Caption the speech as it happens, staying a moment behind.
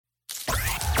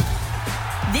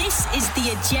is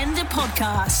the Agenda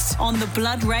Podcast on the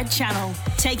Blood Red Channel,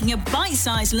 taking a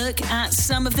bite-sized look at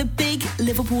some of the big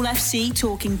Liverpool FC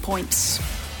talking points.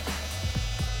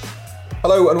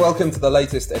 Hello and welcome to the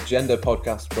latest Agenda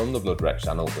Podcast from the Blood Red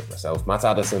Channel with myself, Matt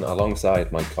Addison, alongside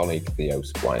my colleague Theo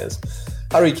Squires.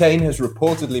 Harry Kane has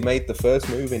reportedly made the first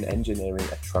move in engineering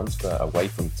a transfer away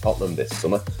from Tottenham this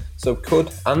summer. So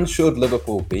could and should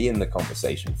Liverpool be in the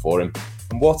conversation for him?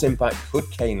 And what impact could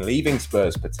Kane leaving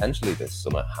Spurs potentially this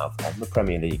summer have on the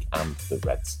Premier League and the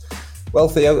Reds? Well,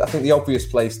 Theo, I think the obvious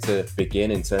place to begin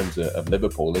in terms of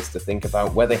Liverpool is to think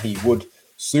about whether he would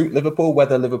suit Liverpool,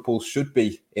 whether Liverpool should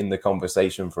be in the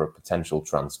conversation for a potential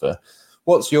transfer.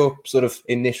 What's your sort of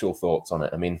initial thoughts on it?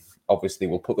 I mean, obviously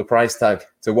we'll put the price tag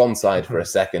to one side for a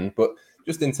second, but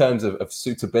just in terms of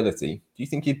suitability, do you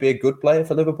think he'd be a good player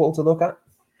for Liverpool to look at?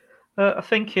 I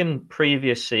think in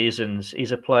previous seasons,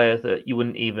 he's a player that you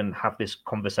wouldn't even have this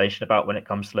conversation about when it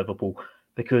comes to Liverpool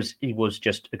because he was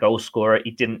just a goal scorer.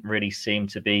 He didn't really seem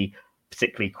to be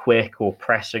particularly quick or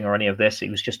pressing or any of this. He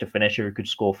was just a finisher who could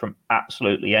score from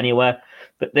absolutely anywhere.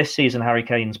 But this season, Harry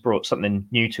Kane's brought something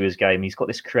new to his game. He's got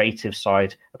this creative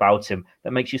side about him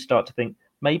that makes you start to think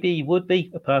maybe he would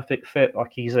be a perfect fit.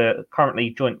 Like he's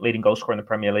currently joint leading goal scorer in the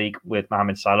Premier League with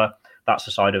Mohamed Salah. That's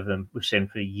the side of him we've seen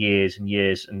for years and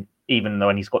years. And even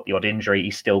though he's got the odd injury,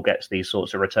 he still gets these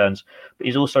sorts of returns. But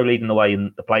he's also leading the way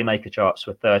in the playmaker charts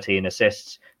with 13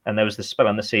 assists. And there was this spell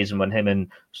in the season when him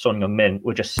and Son Heung-min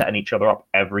were just setting each other up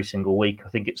every single week. I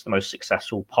think it's the most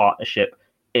successful partnership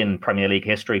in Premier League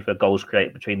history for goals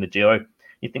created between the duo.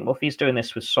 You think, well, if he's doing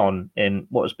this with Son in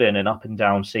what has been an up and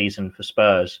down season for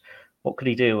Spurs, what could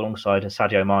he do alongside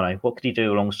Sadio Mane? What could he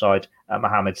do alongside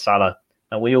Mohamed Salah?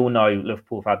 And we all know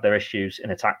Liverpool have had their issues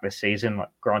in attack this season. Like,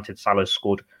 granted, Salah's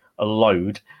scored a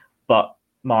load, but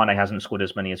Mane hasn't scored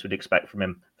as many as we'd expect from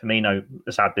him. Firmino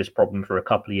has had this problem for a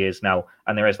couple of years now,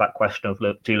 and there is that question of,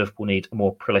 do Liverpool need a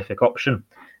more prolific option?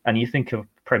 And you think of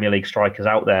Premier League strikers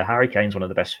out there, Harry Kane's one of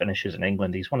the best finishers in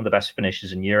England. He's one of the best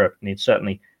finishers in Europe, and he'd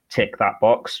certainly tick that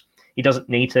box. He doesn't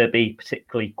need to be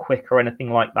particularly quick or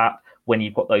anything like that when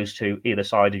you've got those two either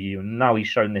side of you. And now he's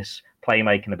shown this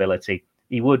playmaking ability.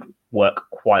 He would work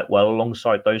quite well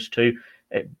alongside those two.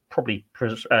 It probably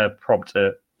prompt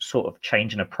a sort of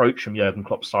change in approach from Jurgen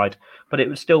Klopp's side, but it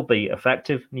would still be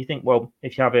effective. And you think, well,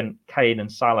 if you're having Kane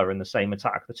and Salah in the same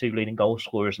attack, the two leading goal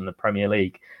scorers in the Premier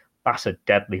League, that's a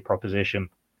deadly proposition.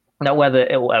 Now, whether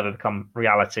it will ever become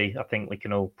reality, I think we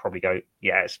can all probably go,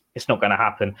 yeah, it's not going to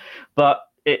happen. But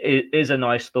it is a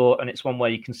nice thought, and it's one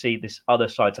where you can see this other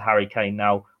side to Harry Kane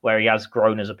now, where he has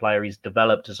grown as a player, he's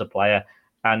developed as a player,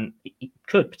 and he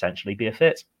could potentially be a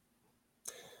fit.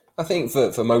 I think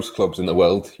for most clubs in the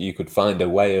world, you could find a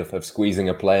way of squeezing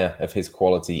a player of his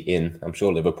quality in. I'm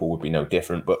sure Liverpool would be no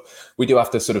different, but we do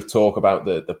have to sort of talk about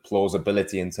the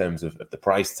plausibility in terms of the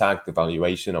price tag, the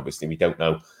valuation. Obviously, we don't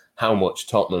know how much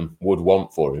Tottenham would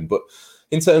want for him, but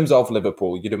in terms of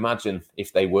Liverpool, you'd imagine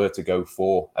if they were to go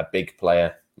for a big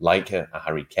player like a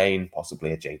Harry Kane,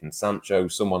 possibly a Jadon Sancho,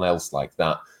 someone else like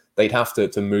that, they'd have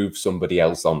to move somebody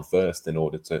else on first in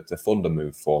order to fund a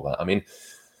move for that. I mean,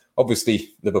 obviously,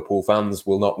 Liverpool fans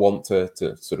will not want to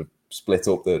sort of split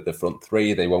up the front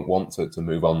three. They won't want to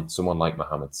move on someone like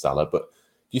Mohamed Salah. But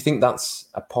do you think that's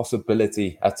a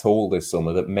possibility at all this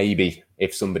summer, that maybe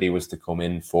if somebody was to come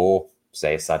in for,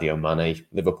 say, a Sadio Mane,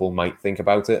 Liverpool might think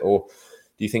about it? Or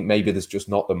do you think maybe there's just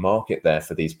not the market there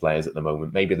for these players at the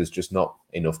moment? Maybe there's just not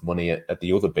enough money at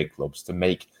the other big clubs to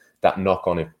make that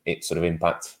knock-on it sort of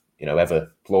impact,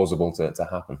 ever plausible to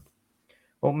happen?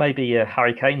 Well, maybe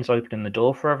Harry Kane's opening the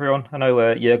door for everyone. I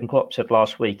know Jurgen Klopp said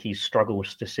last week he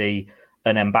struggles to see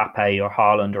an Mbappe or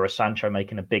Haaland or a Sancho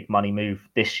making a big money move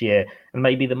this year. And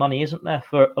maybe the money isn't there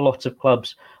for a lot of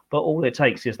clubs, but all it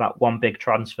takes is that one big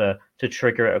transfer to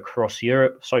trigger it across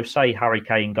Europe. So say Harry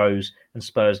Kane goes and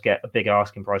Spurs get a big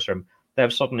asking price for him.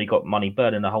 They've suddenly got money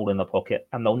burning a hole in their pocket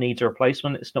and they'll need a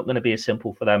replacement. It's not going to be as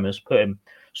simple for them as putting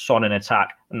Son in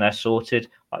attack and they're sorted.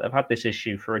 Like, they've had this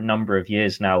issue for a number of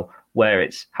years now where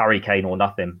it's Harry Kane or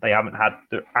nothing. They haven't had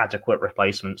the adequate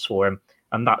replacements for him.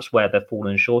 And that's where they've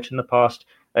fallen short in the past.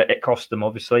 It cost them,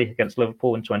 obviously, against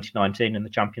Liverpool in 2019 in the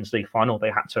Champions League final. They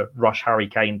had to rush Harry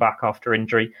Kane back after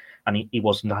injury, and he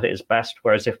wasn't at his best.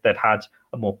 Whereas if they'd had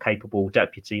a more capable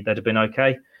deputy, they'd have been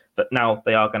okay. But now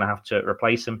they are going to have to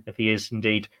replace him if he is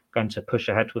indeed going to push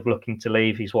ahead with looking to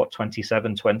leave. He's,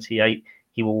 27, 28.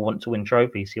 He will want to win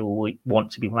trophies. He will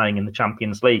want to be playing in the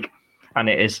Champions League. And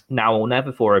it is now or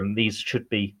never for him. These should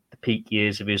be the peak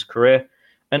years of his career.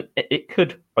 And it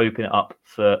could open it up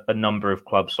for a number of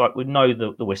clubs. Like, we know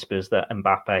the whispers that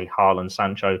Mbappe, Haaland,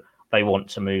 Sancho, they want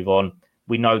to move on.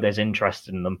 We know there's interest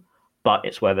in them. but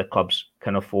it's where the clubs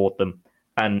can afford them.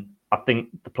 And I think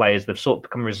the players, they've sort of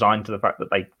become resigned to the fact that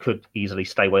they could easily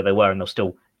stay where they were and they'll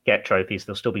still get trophies.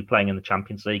 They'll still be playing in the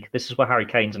Champions League. This is where Harry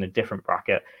Kane's in a different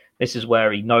bracket. This is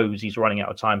where he knows he's running out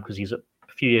of time because he's a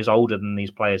few years older than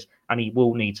these players, and he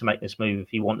will need to make this move if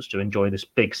he wants to enjoy this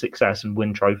big success and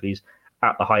win trophies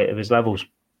at the height of his levels.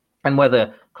 And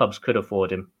whether clubs could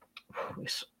afford him,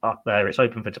 it's up there. It's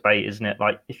open for debate, isn't it?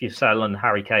 Like, if you sell on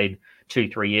Harry Kane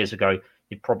 2-3 years ago,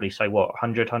 you'd probably say,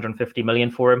 150 million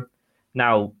for him?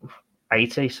 Now,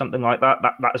 80, something like that.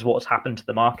 That is what's happened to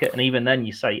the market. And even then,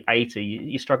 you say 80,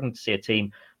 you're struggling to see a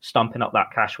team stumping up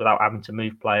that cash without having to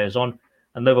move players on.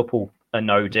 And Liverpool are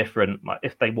no different. Like,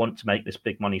 if they want to make this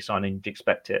big money signing, you'd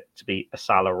expect it to be a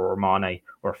Salah or a Mane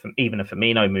or even a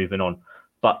Firmino moving on.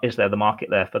 But is there the market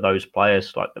there for those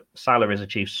players? Like, Salah has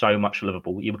achieved so much for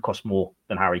Liverpool, he would cost more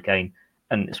than Harry Kane.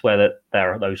 And it's where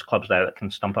there are those clubs there that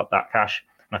can stump up that cash.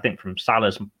 And I think from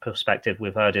Salah's perspective,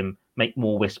 we've heard him make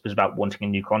more whispers about wanting a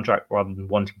new contract rather than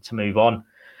wanting to move on.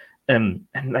 And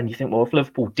then you think, well, if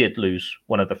Liverpool did lose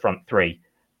one of the front three,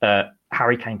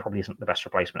 Harry Kane probably isn't the best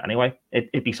replacement anyway.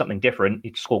 It'd be something different.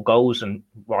 He'd score goals, and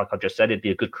like I just said, he'd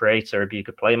be a good creator, he'd be a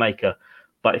good playmaker.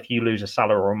 But if you lose a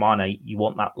Salah or a Mane, you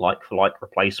want that like-for-like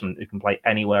replacement who can play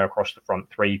anywhere across the front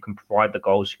three. You can provide the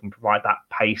goals, you can provide that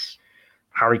pace.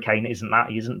 Harry Kane isn't that.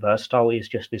 He isn't versatile. He's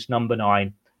just this number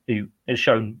 9 who has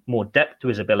shown more depth to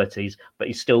his abilities, but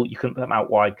you couldn't put him out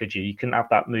wide, could you? You couldn't have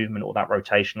that movement or that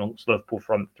rotational Liverpool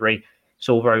front three. It's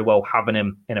all very well having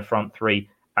him in a front three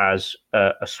as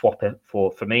a swapper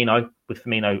for Firmino, with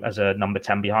Firmino as a number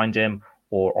 10 behind him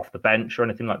or off the bench or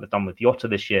anything like they've done with Jota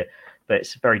this year. But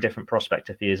it's a very different prospect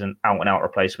if he is an out-and-out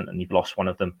replacement and you've lost one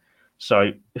of them.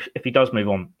 So if he does move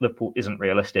on, Liverpool isn't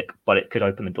realistic, but it could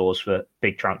open the doors for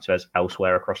big transfers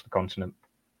elsewhere across the continent.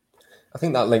 I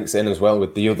think that links in as well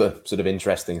with the other sort of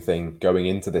interesting thing going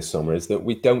into this summer is that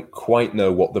we don't quite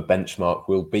know what the benchmark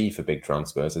will be for big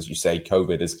transfers. As you say,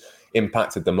 COVID has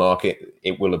impacted the market.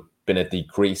 It will have been a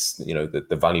decrease,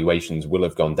 the valuations will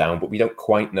have gone down, but we don't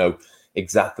quite know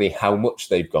exactly how much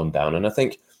they've gone down. And I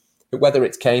think whether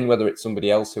it's Kane, whether it's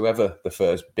somebody else, whoever the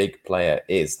first big player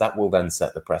is, that will then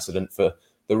set the precedent for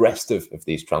the rest of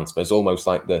these transfers, almost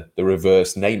like the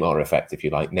reverse Neymar effect, if you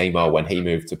like. Neymar, when he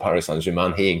moved to Paris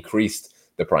Saint-Germain, he increased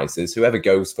the prices. Whoever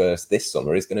goes first this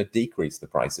summer is going to decrease the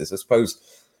prices. I suppose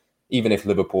even if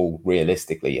Liverpool,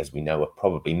 realistically, as we know, are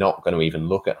probably not going to even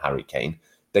look at Harry Kane,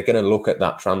 they're going to look at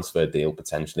that transfer deal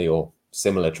potentially, or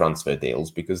similar transfer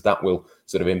deals, because that will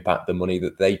sort of impact the money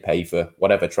that they pay for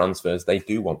whatever transfers they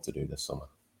do want to do this summer.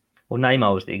 Well,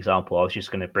 Neymar was the example I was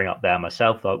just going to bring up there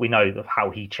myself. Like, we know of how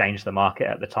he changed the market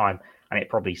at the time, and it'd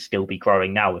probably still be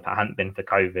growing now if it hadn't been for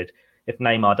COVID. If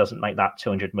Neymar doesn't make that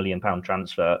 £200 million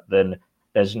transfer, then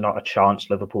there's not a chance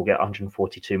Liverpool get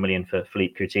 142 million for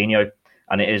Philippe Coutinho.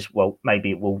 And it is, well,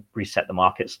 maybe it will reset the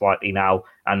market slightly now,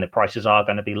 and the prices are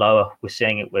going to be lower. We're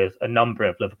seeing it with a number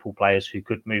of Liverpool players who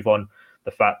could move on.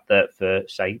 The fact that for,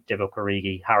 say, Divock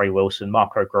Origi, Harry Wilson,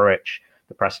 Marco Grujic,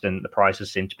 the prices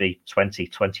seem to be 20,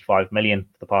 25 million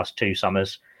for the past 2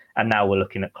 summers. And now we're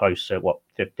looking at close to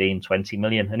 15, 20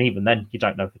 million. And even then, you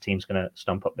don't know if the team's going to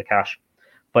stump up the cash.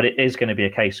 But it is going to be a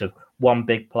case of one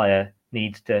big player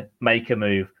needs to make a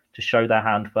move to show their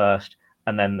hand first,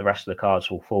 and then the rest of the cards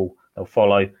will fall. They'll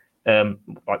follow.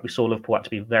 Like we saw, Liverpool had to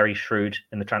be very shrewd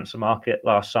in the transfer market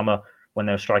last summer when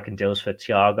they were striking deals for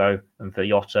Thiago and for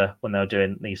Jota, when they were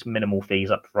doing these minimal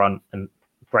fees up front and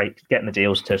getting the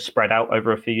deals to spread out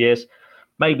over a few years.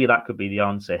 Maybe that could be the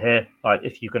answer here. Like,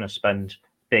 if you're going to spend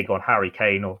big on Harry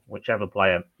Kane or whichever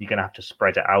player, you're going to have to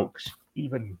spread it out. 'Cause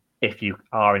even if you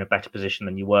are in a better position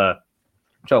than you were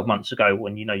 12 months ago,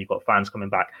 when you've got fans coming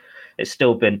back, it's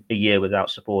still been a year without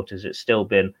supporters. It's still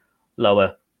been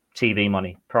lower TV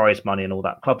money, prize money, and all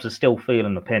that. Clubs are still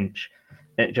feeling the pinch.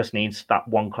 It just needs that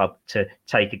one club to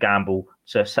take a gamble,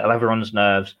 to settle everyone's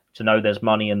nerves, to know there's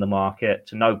money in the market,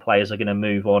 to know players are going to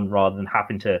move on rather than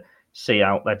having to see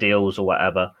out their deals or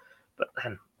whatever. But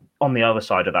then on the other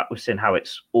side of that, we've seen how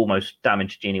it's almost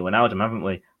damaged Gini Wijnaldum, haven't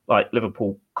we? Like,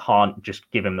 Liverpool can't just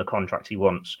give him the contract he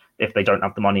wants. If they don't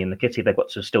have the money in the kitty, they've got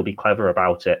to still be clever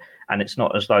about it. And it's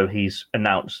not as though he's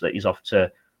announced that he's off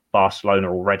to Barcelona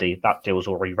already. That deal's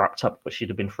already wrapped up, which he'd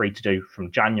have been free to do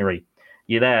from January.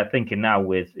 You're there thinking now,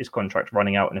 with his contract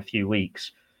running out in a few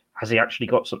weeks, has he actually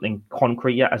got something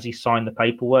concrete yet? Has he signed the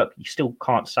paperwork? You still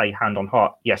can't say hand on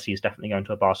heart, yes, he's definitely going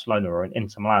to a Barcelona or an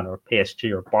Inter Milan or a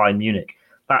PSG or a Bayern Munich.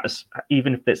 That's,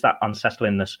 even if it's that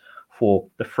unsettlingness for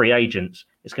the free agents,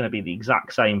 it's going to be the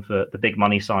exact same for the big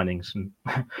money signings. And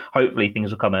hopefully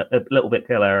things will come a little bit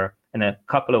clearer in a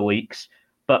couple of weeks.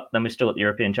 But then we're still at the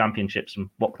European Championships, and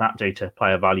what can that do to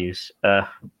player values?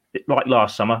 like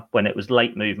last summer when it was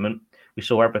late movement. We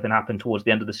saw everything happen towards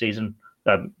the end of the season,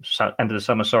 end of the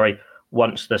summer,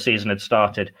 once the season had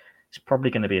started. It's probably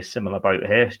going to be a similar boat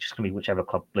here. It's just going to be whichever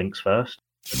club blinks first.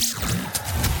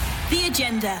 The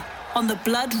Agenda on the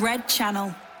Blood Red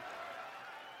Channel.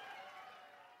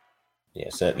 Yeah,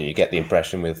 certainly you get the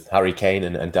impression with Harry Kane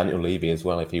and Daniel Levy as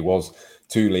well. If he was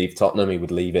to leave Tottenham, he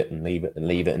would leave it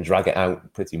and drag it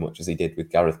out pretty much as he did with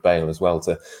Gareth Bale as well,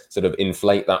 to sort of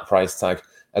inflate that price tag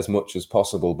as much as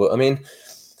possible. But I mean,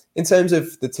 in terms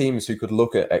of the teams who could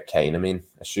look at Kane, I mean,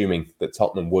 assuming that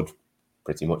Tottenham would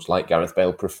pretty much like Gareth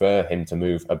Bale prefer him to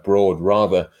move abroad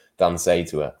rather than say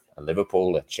to a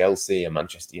Liverpool, a Chelsea, a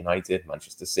Manchester United,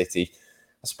 Manchester City,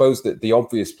 I suppose that the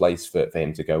obvious place for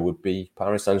him to go would be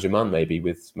Paris Saint-Germain, maybe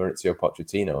with Mauricio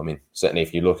Pochettino. I mean, certainly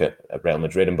if you look at Real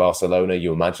Madrid and Barcelona,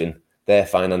 you imagine their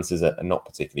finances are not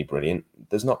particularly brilliant.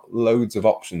 There's not loads of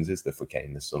options, is there, for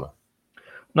Kane this summer?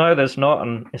 No, there's not,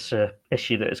 and it's an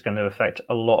issue that is going to affect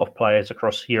a lot of players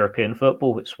across European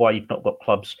football. It's why you've not got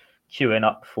clubs queuing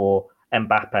up for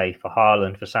Mbappe, for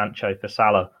Haaland, for Sancho, for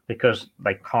Salah, because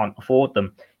they can't afford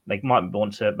them. They might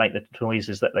want to make the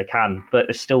noises that they can, but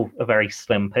it's still a very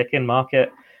slim picking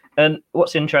market. And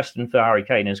what's interesting for Harry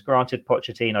Kane is, granted,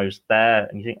 Pochettino's there,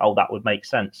 and you think, oh, that would make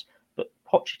sense. But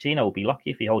Pochettino will be lucky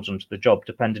if he holds on to the job,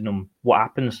 depending on what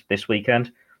happens this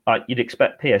weekend. Like, you'd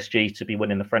expect PSG to be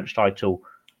winning the French title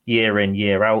year in,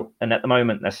 year out. And at the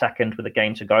moment, they're second with a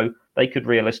game to go. They could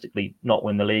realistically not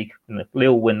win the league. And if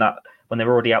Lille win that when they're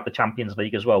already out the Champions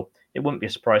League as well, it wouldn't be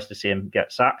a surprise to see him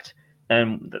get sacked.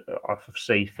 And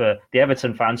obviously, for the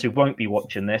Everton fans who won't be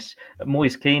watching this,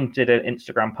 Moise Kean did an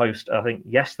Instagram post, I think,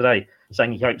 yesterday,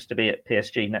 saying he hopes to be at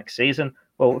PSG next season.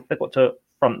 Well, if they've got to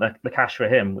front the cash for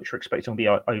him, which we're expecting to be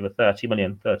over 30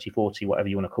 million, 30, 40, whatever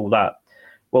you want to call that,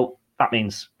 well, that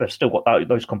means they've still got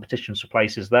those competitions for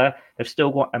places there. They've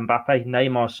still got Mbappe.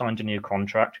 Neymar signed a new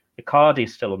contract.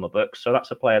 Icardi's still on the books, so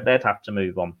that's a player they'd have to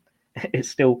move on. It's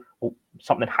still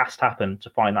something has to happen to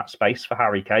find that space for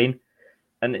Harry Kane.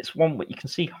 And it's one where you can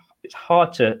see it's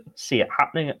hard to see it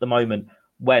happening at the moment,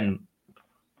 when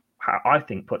I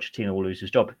think Pochettino will lose his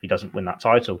job if he doesn't win that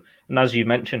title. And as you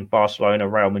mentioned, Barcelona,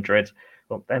 Real Madrid,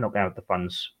 well, they're not going to have the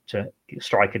funds to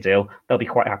strike a deal. They'll be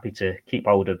quite happy to keep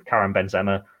hold of Karim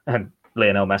Benzema and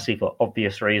Lionel Messi for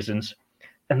obvious reasons.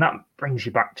 And that brings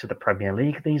you back to the Premier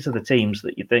League. These are the teams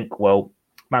that you think, well,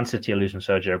 Man City are losing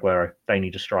Sergio Aguero. They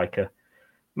need a striker.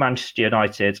 Manchester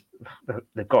United,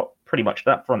 they've got pretty much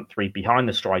that front three behind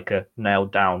the striker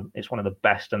nailed down. It's one of the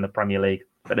best in the Premier League,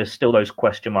 but there's still those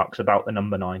question marks about the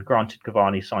number 9. Granted,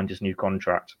 Cavani signed his new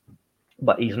contract,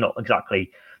 but he's not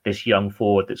exactly this young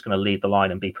forward that's going to lead the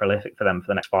line and be prolific for them for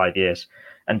the next 5 years.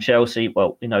 And Chelsea,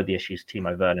 well, we know the issues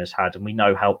Timo Werner's had, and we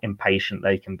know how impatient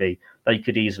they can be. They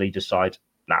could easily decide,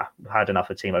 nah, we've had enough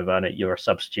of Timo Werner. You're a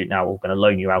substitute now. We're going to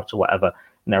loan you out or whatever.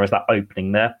 And there is that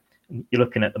opening there. You're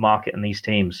looking at the market and these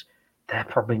teams, they're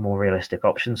probably more realistic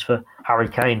options for Harry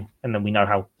Kane. And then we know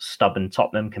how stubborn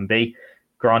Tottenham can be.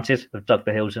 Granted, they've dug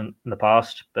the heels in the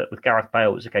past, but with Gareth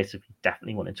Bale, it was a case of he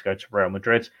definitely wanted to go to Real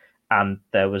Madrid, and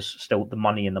there was still the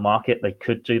money in the market. They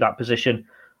could do that position.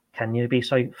 Can you be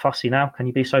so fussy now? Can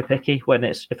you be so picky when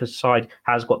if a side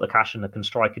has got the cash and they can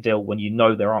strike a deal when you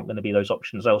know there aren't going to be those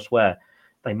options elsewhere?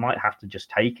 They might have to just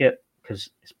take it, because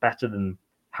it's better than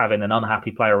having an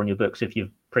unhappy player on your books if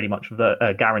you've pretty much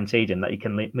guaranteed him that he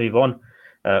can move on.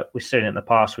 We've seen it in the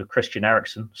past with Christian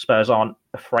Eriksen. Spurs aren't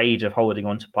afraid of holding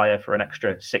on to player for an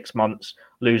extra 6 months,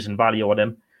 losing value on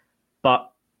him.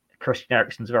 But Christian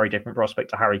Eriksen's a very different prospect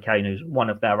to Harry Kane, who's one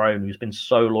of their own, who's been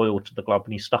so loyal to the club,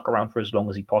 and he's stuck around for as long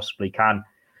as he possibly can.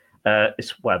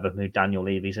 It's whatever mood Daniel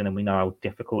Levy's in, and we know how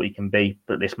difficult he can be,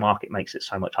 but this market makes it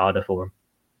so much harder for him.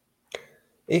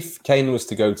 If Kane was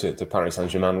to go to Paris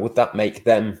Saint-Germain, would that make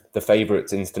them the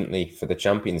favourites instantly for the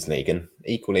Champions League? And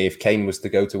equally, if Kane was to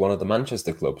go to one of the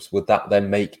Manchester clubs, would that then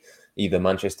make either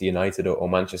Manchester United or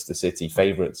Manchester City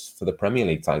favourites for the Premier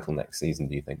League title next season,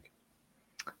 do you think?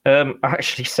 I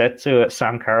actually said to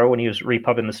Sam Carroll when he was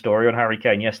repubbing the story on Harry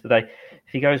Kane yesterday,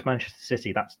 if he goes Manchester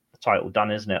City, that's the title done,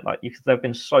 isn't it? They've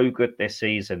been so good this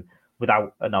season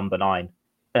without a number 9.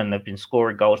 And they've been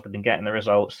scoring goals, they've been getting the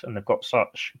results, and they've got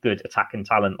such good attacking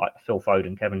talent like Phil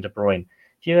Foden, Kevin De Bruyne.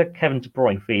 If you had Kevin De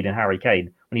Bruyne feeding Harry Kane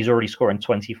when he's already scoring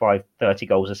 25, 30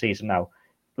 goals a season now,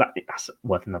 that's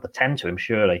worth another 10 to him,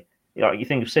 surely. You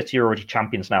think of City are already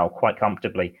champions now quite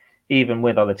comfortably, even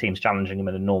with other teams challenging them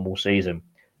in a normal season.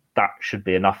 That should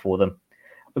be enough for them.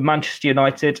 With Manchester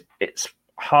United, it's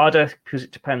harder because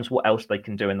it depends what else they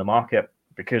can do in the market,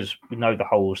 because we know the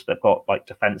holes they've got, like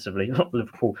defensively.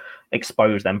 Liverpool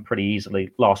exposed them pretty easily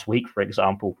last week, for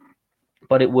example.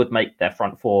 But it would make their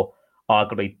front four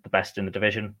arguably the best in the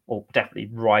division, or definitely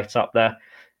right up there.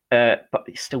 But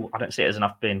still, I don't see it as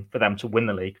enough being for them to win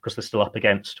the league, because they're still up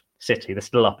against City. They're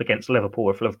still up against Liverpool,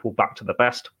 if Liverpool back to the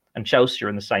best. And Chelsea are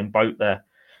in the same boat there.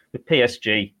 With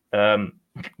PSG,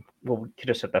 well, we could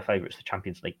have said their favourites for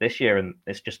Champions League this year, and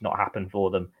it's just not happened for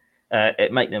them.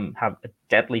 It make them have a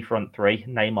deadly front three.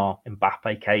 Neymar,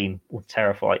 Mbappe, Kane will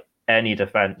terrify any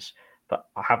defence. But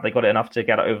have they got it enough to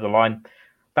get it over the line?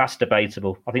 That's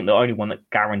debatable. I think the only one that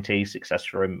guarantees success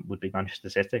for him would be Manchester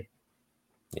City.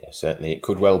 Yeah, certainly. It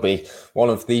could well be one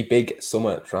of the big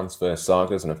summer transfer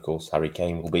sagas. And of course, Harry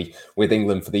Kane will be with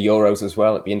England for the Euros as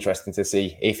well. It'd be interesting to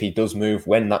see if he does move,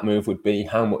 when that move would be,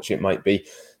 how much it might be.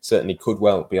 Certainly could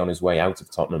well be on his way out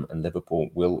of Tottenham, and Liverpool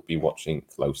will be watching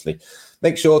closely.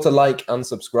 Make sure to like and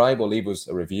subscribe, or leave us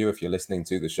a review if you're listening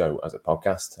to the show as a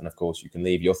podcast. And of course, you can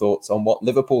leave your thoughts on what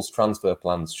Liverpool's transfer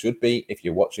plans should be if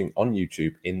you're watching on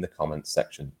YouTube in the comments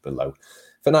section below.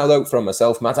 For now, though, from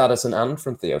myself, Matt Addison, and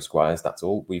from Theo Squires, that's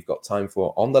all we've got time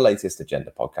for on the latest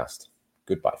Agenda podcast.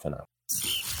 Goodbye for now.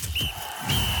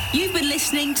 You've been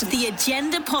listening to the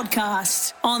Agenda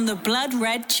podcast on the Blood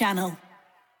Red Channel.